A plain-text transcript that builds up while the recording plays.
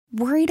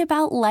Worried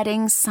about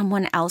letting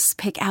someone else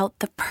pick out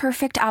the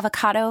perfect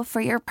avocado for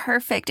your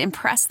perfect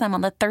impress them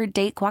on the third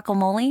date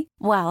guacamole?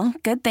 Well,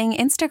 good thing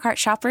Instacart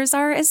shoppers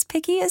are as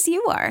picky as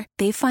you are.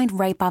 They find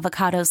ripe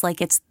avocados like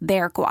it's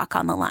their guac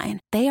on the line.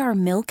 They are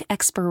milk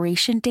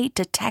expiration date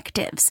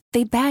detectives.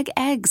 They bag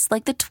eggs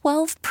like the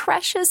 12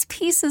 precious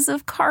pieces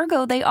of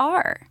cargo they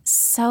are.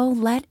 So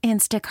let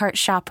Instacart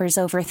shoppers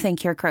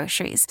overthink your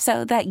groceries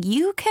so that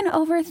you can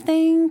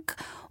overthink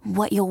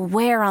what you'll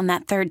wear on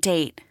that third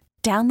date.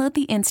 Download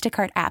the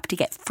Instacart app to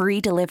get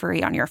free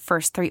delivery on your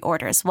first 3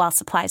 orders while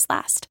supplies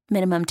last.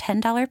 Minimum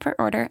 $10 per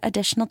order.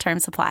 Additional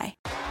terms apply.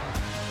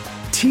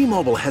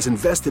 T-Mobile has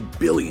invested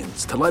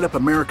billions to light up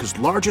America's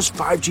largest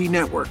 5G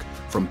network,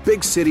 from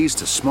big cities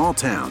to small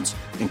towns,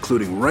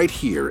 including right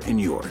here in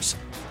yours.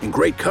 And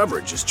great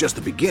coverage is just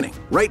the beginning.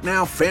 Right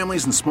now,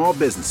 families and small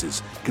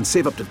businesses can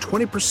save up to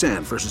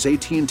 20% versus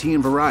AT&T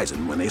and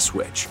Verizon when they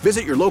switch.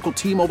 Visit your local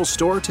T-Mobile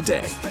store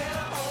today.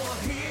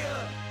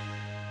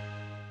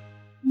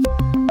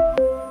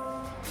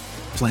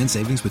 Plan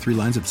savings with 3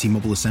 lines of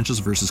T-Mobile Essentials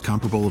versus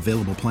comparable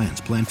available plans.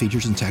 Plan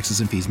features and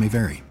taxes and fees may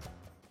vary.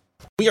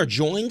 We are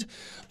joined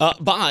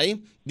by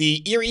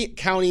the Erie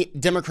County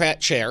Democrat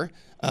Chair,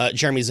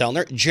 Jeremy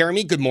Zellner.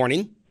 Jeremy, good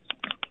morning.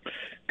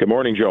 Good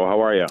morning, Joe.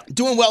 How are you?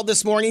 Doing well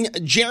this morning.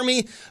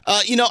 Jeremy,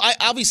 I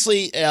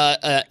obviously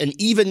an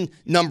even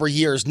number of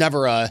years,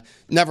 never a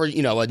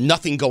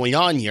nothing going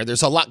on here.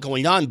 There's a lot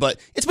going on, but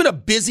it's been a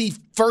busy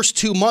first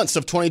 2 months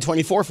of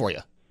 2024 for you.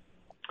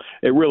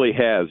 It really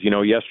has.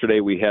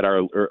 Yesterday we had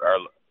our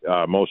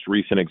most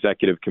recent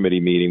executive committee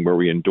meeting where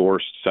we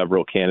endorsed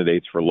several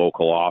candidates for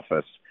local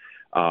office.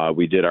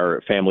 We did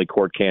our family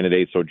court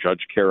candidate, so Judge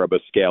Cara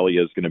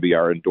Biscaglia is going to be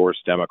our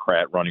endorsed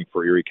Democrat running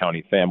for Erie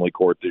County Family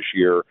Court this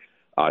year.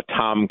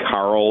 Tom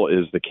Carl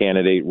is the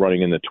candidate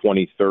running in the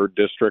 23rd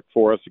District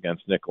for us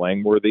against Nick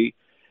Langworthy.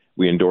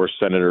 We endorsed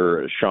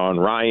Senator Sean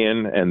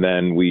Ryan, and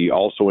then we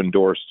also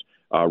endorsed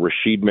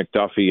Rashid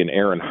McDuffie and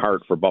Aaron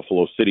Hart for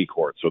Buffalo City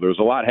Court. So there's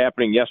a lot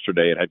happening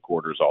yesterday at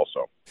headquarters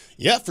also.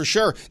 Yeah, for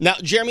sure. Now,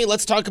 Jeremy,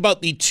 let's talk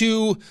about the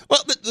two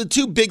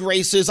big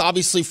races.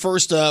 Obviously,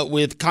 first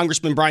with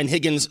Congressman Brian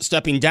Higgins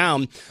stepping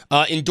down,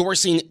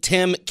 endorsing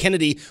Tim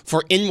Kennedy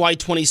for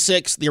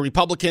NY26. The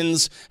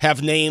Republicans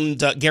have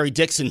named Gary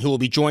Dixon, who will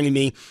be joining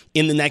me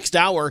in the next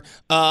hour.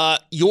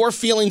 Your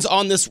feelings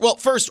on this? Well,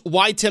 first,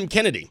 why Tim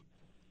Kennedy?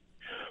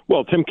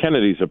 Well, Tim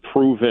Kennedy's a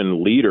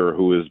proven leader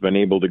who has been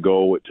able to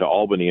go to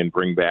Albany and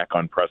bring back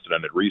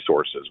unprecedented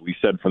resources. We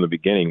said from the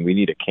beginning we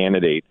need a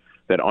candidate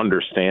that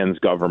understands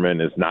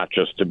government, is not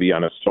just to be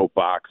on a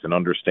soapbox, and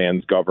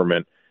understands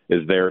government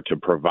is there to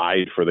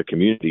provide for the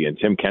community. And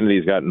Tim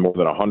Kennedy's gotten more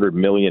than $100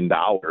 million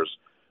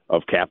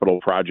of capital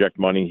project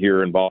money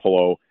here in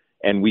Buffalo,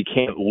 and we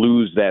can't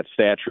lose that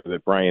stature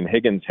that Brian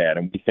Higgins had.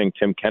 And we think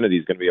Tim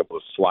Kennedy's going to be able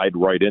to slide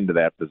right into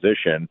that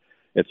position.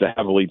 It's a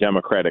heavily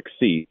Democratic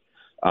seat.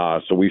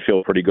 So we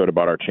feel pretty good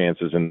about our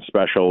chances in the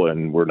special,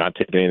 and we're not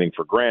taking anything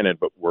for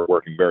granted, but we're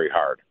working very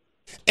hard.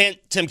 And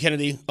Tim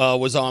Kennedy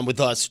was on with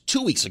us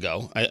 2 weeks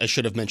ago. I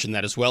should have mentioned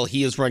that as well.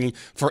 He is running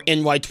for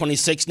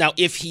NY26. Now,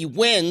 if he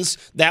wins,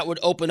 that would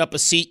open up a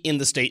seat in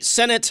the state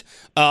Senate,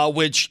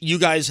 which you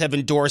guys have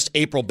endorsed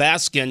April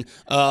Baskin.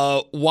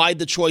 Why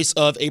the choice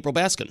of April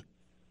Baskin?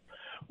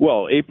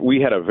 Well,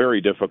 we had a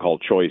very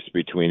difficult choice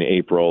between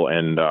April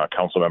and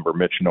Councilmember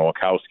Mitch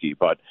Nowakowski.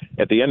 But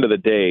at the end of the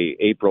day,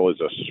 April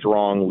is a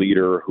strong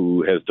leader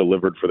who has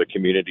delivered for the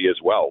community as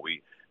well.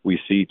 We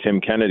see Tim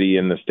Kennedy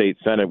in the state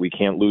Senate. We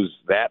can't lose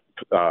that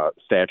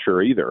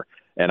stature either.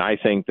 And I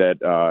think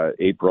that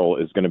April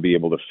is going to be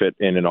able to fit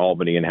in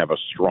Albany and have a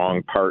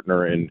strong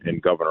partner in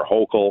Governor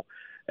Hochul.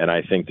 And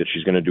I think that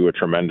she's going to do a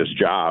tremendous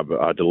job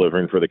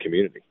delivering for the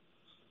community.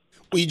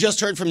 We just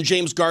heard from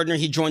James Gardner.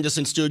 He joined us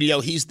in studio.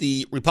 He's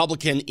the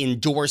Republican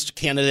endorsed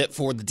candidate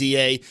for the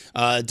DA.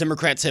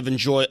 Democrats have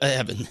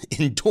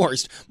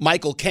endorsed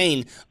Michael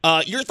Cain.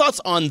 Your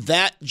thoughts on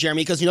that,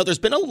 Jeremy? Because, there's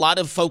been a lot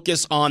of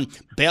focus on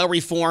bail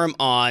reform,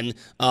 on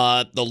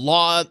the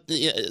law.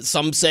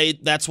 Some say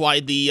that's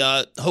why the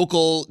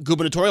Hochul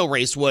gubernatorial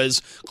race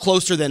was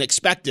closer than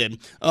expected.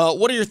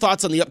 What are your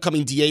thoughts on the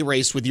upcoming DA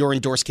race with your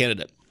endorsed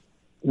candidate?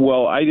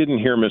 Well, I didn't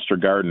hear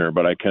Mr. Gardner,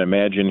 but I can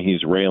imagine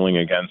he's railing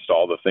against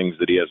all the things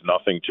that he has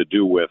nothing to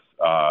do with,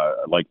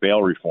 like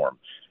bail reform.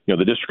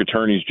 The district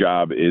attorney's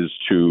job is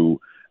to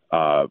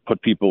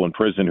put people in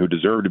prison who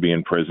deserve to be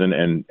in prison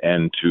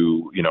and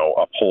to,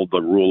 uphold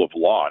the rule of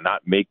law,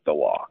 not make the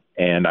law.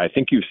 And I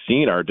think you've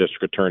seen our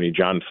district attorney,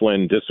 John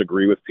Flynn,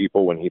 disagree with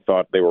people when he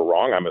thought they were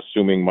wrong. I'm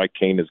assuming Mike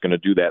Cain is going to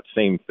do that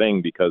same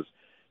thing because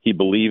he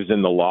believes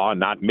in the law,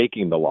 not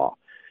making the law.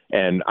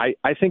 And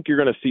I think you're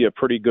going to see a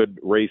pretty good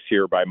race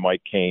here by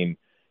Mike Cain.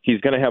 He's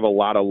going to have a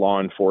lot of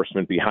law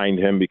enforcement behind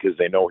him because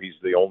they know he's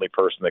the only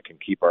person that can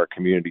keep our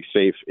community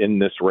safe in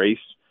this race.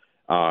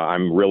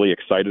 I'm really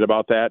excited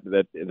about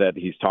that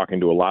he's talking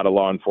to a lot of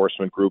law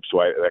enforcement groups,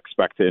 so I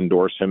expect to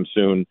endorse him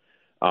soon.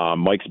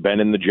 Mike's been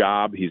in the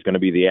job. He's going to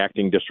be the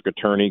acting district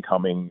attorney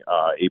coming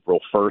April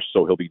 1st,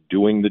 so he'll be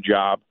doing the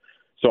job.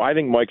 So I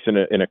think Mike's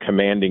in a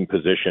commanding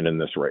position in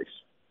this race.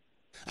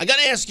 I got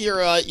to ask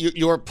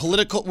your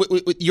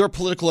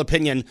political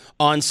opinion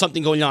on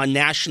something going on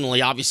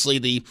nationally. Obviously,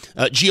 the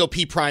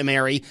GOP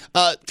primary,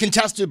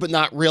 contested but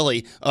not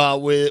really,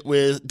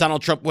 with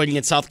Donald Trump winning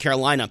in South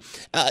Carolina.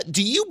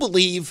 Do you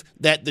believe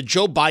that the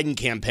Joe Biden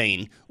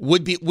campaign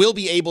will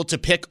be able to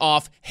pick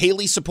off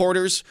Haley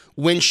supporters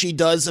when she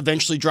does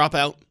eventually drop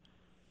out?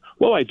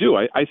 Well, I do.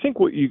 I think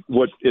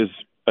what is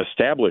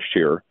established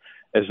here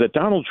is that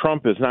Donald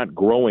Trump is not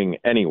growing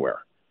anywhere.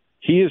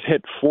 He has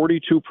hit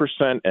 42%,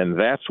 and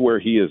that's where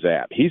he is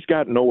at. He's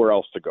got nowhere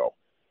else to go.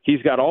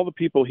 He's got all the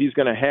people he's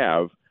going to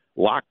have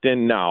locked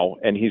in now,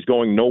 and he's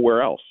going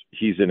nowhere else.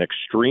 He's an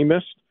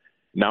extremist.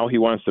 Now he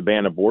wants to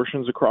ban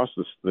abortions across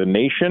the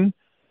nation.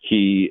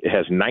 He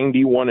has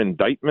 91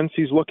 indictments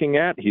he's looking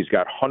at. He's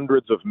got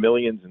hundreds of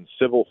millions in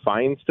civil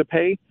fines to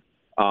pay.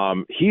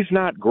 He's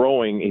not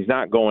growing. He's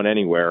not going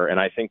anywhere,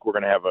 and I think we're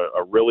going to have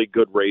a really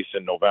good race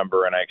in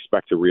November, and I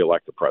expect to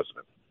reelect the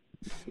president.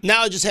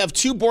 Now I just have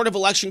two Board of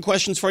Election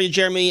questions for you,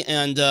 Jeremy,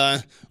 and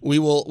we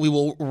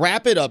will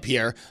wrap it up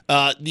here.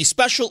 The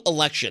special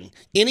election,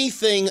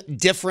 anything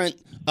different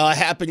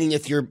happening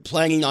if you're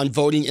planning on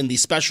voting in the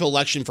special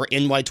election for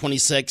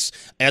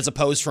NY26 as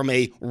opposed from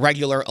a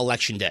regular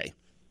election day?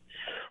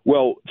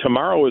 Well,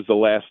 tomorrow is the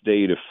last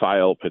day to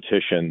file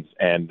petitions,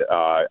 and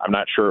I'm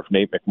not sure if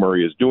Nate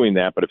McMurray is doing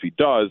that, but if he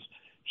does,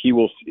 he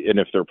will, and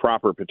if they're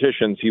proper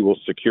petitions, he will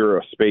secure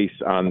a space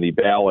on the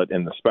ballot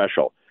in the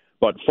special.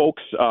 But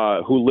folks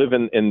who live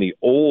in the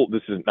old,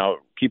 this is now,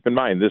 keep in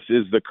mind, this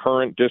is the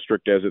current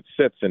district as it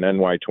sits in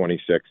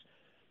NY26.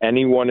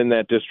 Anyone in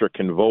that district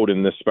can vote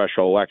in this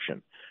special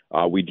election.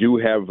 We do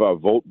have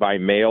vote by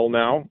mail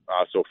now,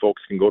 so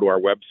folks can go to our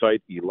website,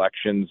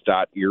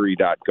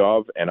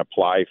 elections.erie.gov, and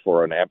apply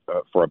for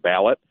a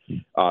ballot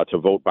to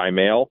vote by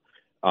mail.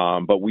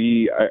 But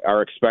we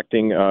are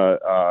expecting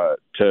to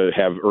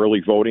have early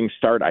voting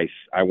start. I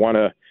want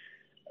to.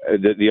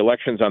 The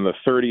election's on the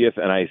 30th,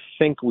 and I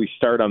think we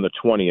start on the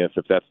 20th,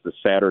 if that's the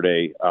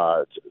Saturday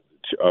of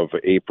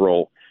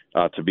April,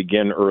 to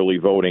begin early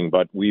voting.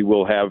 But we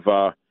will have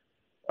a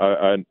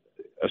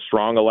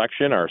strong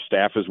election. Our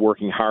staff is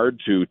working hard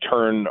to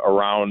turn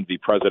around the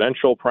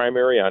presidential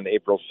primary on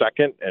April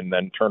 2nd and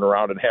then turn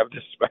around and have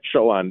this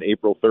special on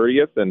April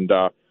 30th. And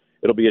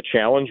it'll be a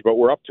challenge, but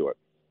we're up to it.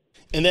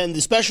 And then the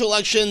special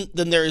election,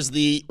 then there's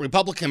the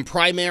Republican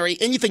primary.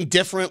 Anything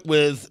different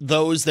with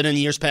those than in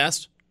years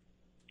past?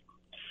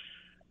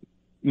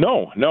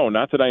 No,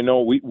 not that I know.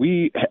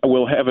 We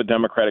will have a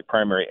Democratic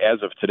primary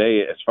as of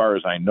today, as far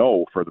as I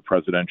know, for the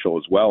presidential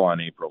as well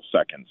on April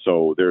 2nd.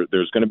 So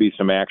there's going to be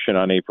some action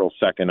on April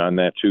 2nd on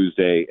that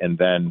Tuesday, and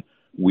then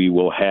we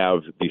will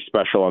have the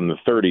special on the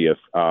 30th.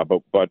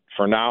 But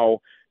for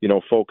now,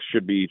 folks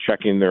should be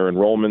checking their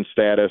enrollment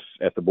status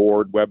at the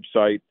board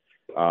website.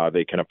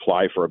 They can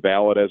apply for a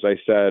ballot, as I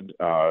said,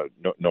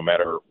 no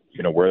matter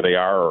where they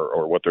are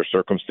or what their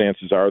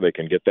circumstances are. They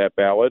can get that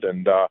ballot,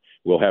 and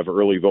we'll have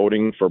early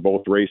voting for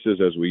both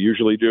races as we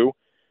usually do.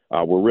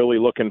 We're really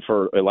looking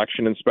for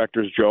election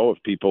inspectors, Joe.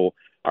 If people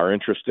are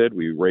interested,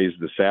 we raise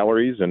the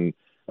salaries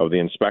of the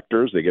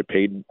inspectors. They get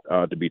paid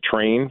to be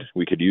trained.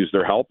 We could use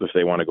their help. If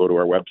they want to go to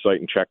our website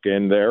and check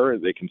in there,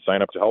 they can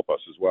sign up to help us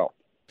as well.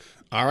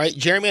 All right,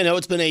 Jeremy, I know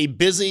it's been a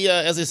busy,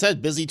 as I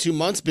said, busy 2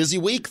 months, busy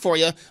week for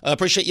you.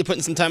 Appreciate you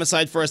putting some time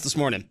aside for us this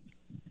morning.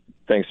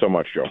 Thanks so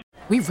much, Joe.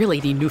 We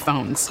really need new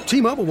phones.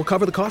 T-Mobile will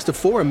cover the cost of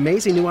 4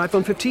 amazing new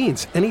iPhone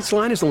 15s, and each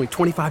line is only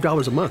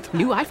 $25 a month.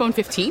 New iPhone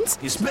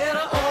 15s? It's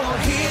better over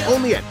here.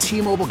 Only at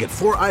T-Mobile, get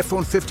 4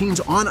 iPhone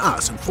 15s on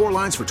us and 4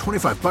 lines for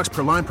 $25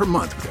 per line per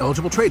month with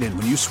eligible trade-in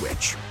when you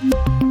switch.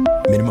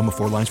 Minimum of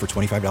 4 lines for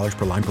 $25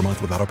 per line per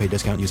month with autopay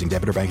discount using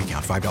debit or bank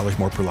account. $5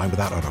 more per line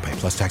without autopay,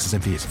 plus taxes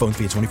and fees. Phone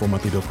fee at 24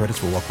 monthly bill credits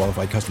for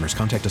well-qualified customers.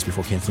 Contact us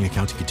before canceling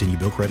account to continue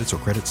bill credits or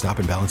credit stop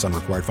and balance on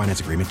required finance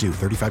agreement due.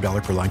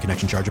 $35 per line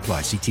connection charge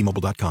applies. See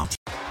T-Mobile.com.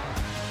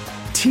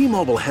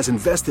 T-Mobile has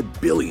invested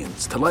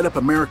billions to light up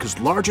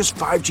America's largest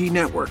 5G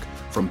network,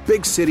 from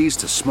big cities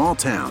to small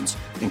towns,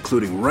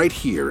 including right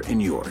here in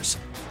yours.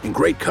 And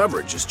great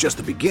coverage is just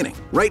the beginning.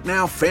 Right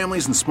now,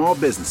 families and small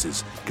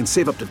businesses can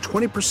save up to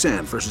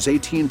 20% versus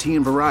AT&T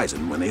and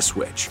Verizon when they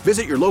switch.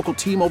 Visit your local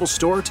T-Mobile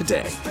store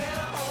today.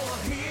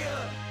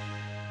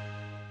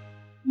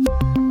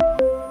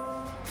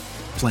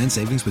 Plan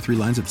savings with 3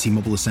 lines of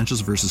T-Mobile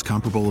Essentials versus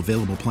comparable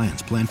available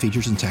plans. Plan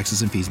features and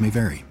taxes and fees may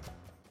vary.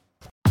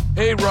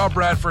 Hey, Rob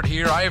Bradford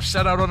here. I have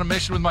set out on a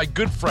mission with my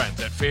good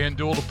friends at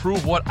FanDuel to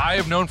prove what I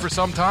have known for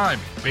some time.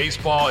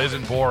 Baseball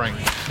isn't boring.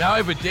 Now I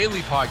have a daily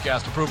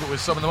podcast to prove it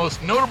with some of the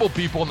most notable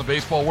people in the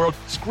baseball world,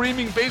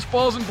 screaming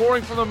baseball isn't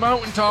boring from the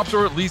mountaintops,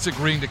 or at least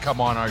agreeing to come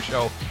on our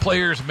show.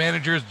 Players,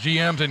 managers,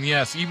 GMs, and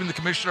yes, even the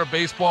commissioner of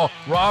baseball,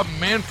 Rob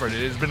Manfred.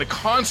 It has been a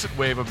constant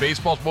wave of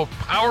baseball's most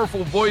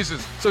powerful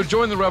voices. So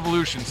join the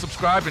revolution.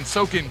 Subscribe and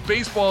soak in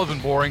Baseball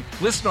Isn't Boring.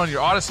 Listen on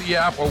your Odyssey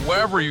app or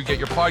wherever you get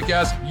your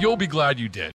podcasts. You'll be glad you did.